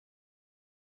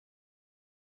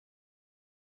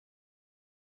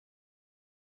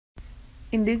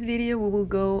In this video, we will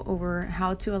go over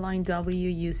how to align W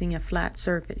using a flat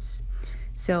surface.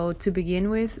 So to begin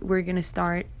with, we're going to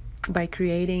start by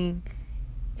creating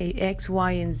a X,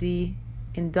 Y, and Z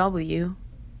and W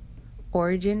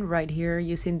origin right here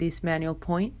using this manual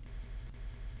point.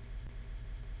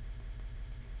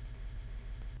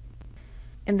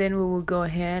 And then we will go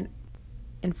ahead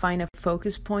and find a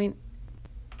focus point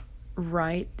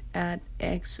right at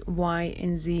X, Y,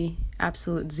 and Z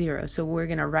absolute 0. So we're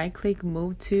going to right click,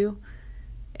 move to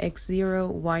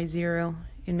X0, Y0,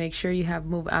 and make sure you have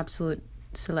move absolute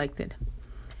selected.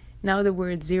 Now that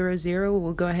we're at 0, 0,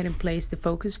 we'll go ahead and place the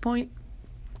focus point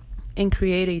and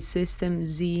create a system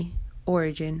Z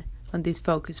origin on this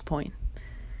focus point.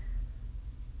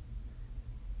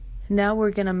 Now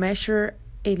we're going to measure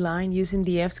a line using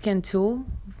the F-scan tool,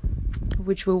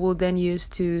 which we will then use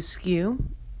to skew.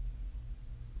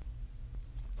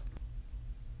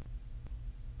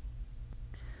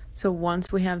 So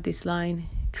once we have this line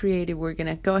created, we're going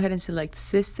to go ahead and select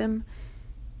System,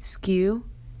 Skew,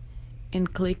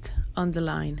 and click on the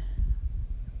line.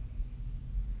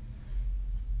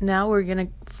 Now we're going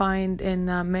to find and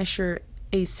measure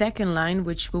a second line,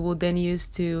 which we will then use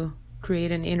to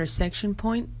create an intersection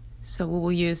point. So we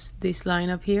will use this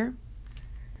line up here.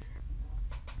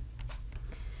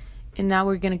 And now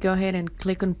we're going to go ahead and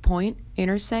click on Point,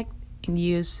 Intersect, and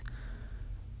use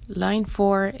line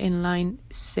 4 and line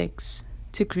 6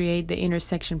 to create the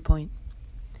intersection point.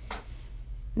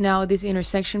 Now this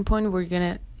intersection point, we're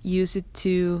going to use it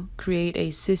to create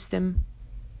a system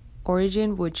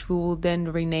origin, which we will then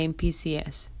rename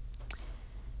PCS.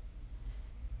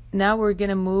 Now we're going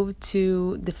to move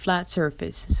to the flat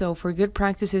surface. So for good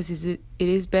practices, it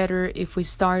is better if we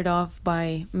start off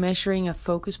by measuring a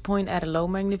focus point at a low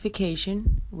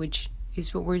magnification, which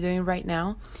is what we're doing right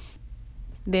now.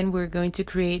 Then we're going to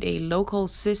create a local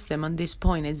system on this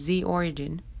point at Z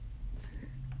origin.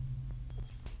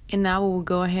 And now we'll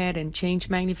go ahead and change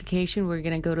magnification. We're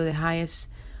going to go to the highest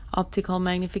optical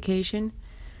magnification.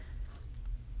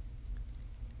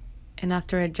 And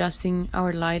after adjusting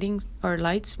our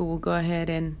lights, we will go ahead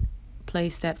and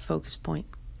place that focus point.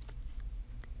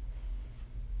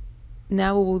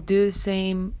 Now we will do the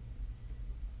same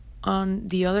on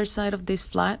the other side of this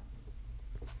flat.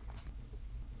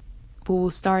 We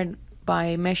will start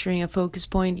by measuring a focus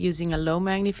point using a low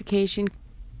magnification,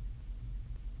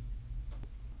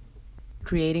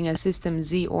 creating a system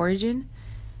Z origin,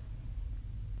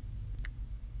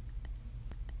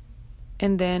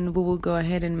 and then we will go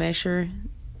ahead and measure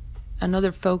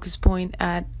another focus point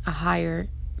at a higher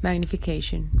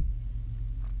magnification.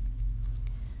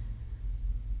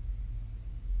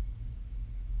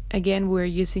 Again, we're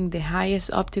using the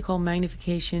highest optical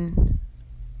magnification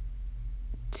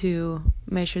to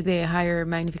measure the higher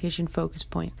magnification focus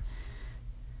point.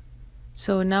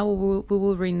 So now we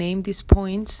will rename these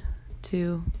points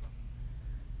to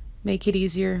make it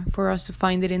easier for us to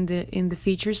find it in the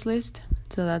features list.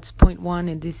 So that's point 1,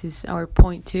 and this is our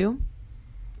point 2.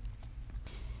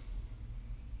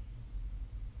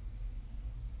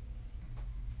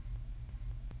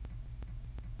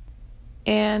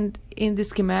 And in the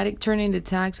schematic, turning the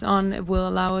tags on will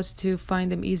allow us to find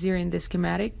them easier in the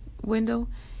schematic window.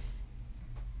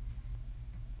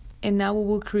 And now we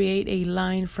will create a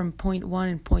line from point 1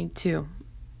 and point 2.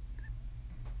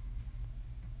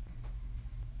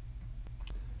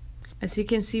 As you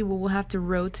can see, we will have to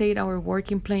rotate our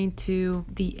working plane to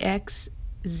the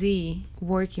XZ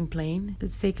working plane.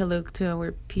 Let's take a look to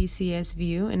our PCS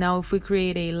view. And now if we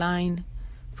create a line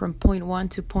from point 1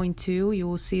 to point 2, you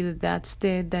will see that that's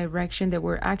the direction that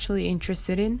we're actually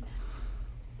interested in.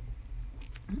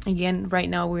 Again, right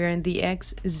now we're in the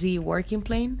XZ working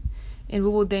plane, and we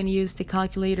will then use the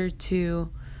calculator to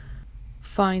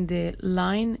find the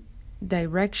line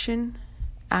direction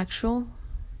actual.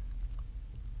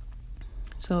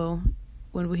 So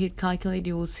when we hit calculate,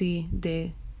 you will see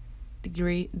the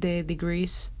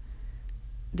degrees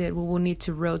that we will need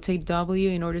to rotate W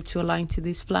in order to align to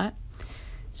this flat.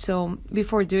 So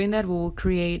before doing that, we will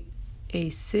create a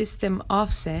system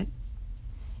offset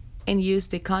and use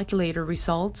the calculator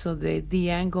result, so the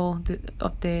angle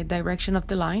of the direction of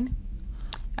the line,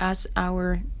 as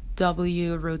our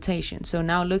W rotation. So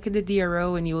now look at the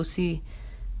DRO and you will see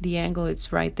the angle,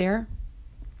 it's right there.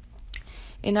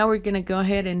 And now we're going to go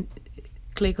ahead and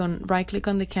right click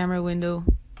on the camera window,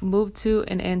 move to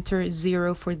and enter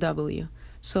 0 for W.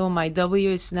 So my W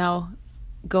is now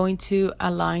going to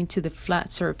align to the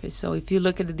flat surface. So if you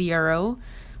look at the DRO,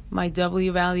 my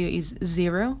W value is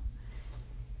 0,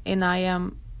 and I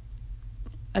am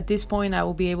at this point I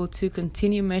will be able to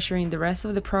continue measuring the rest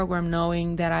of the program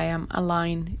knowing that I am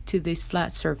aligned to this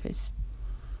flat surface.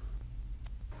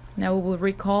 Now we will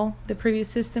recall the previous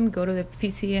system, go to the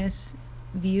PCS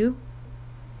view,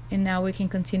 and now we can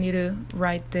continue to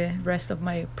write the rest of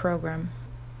my program.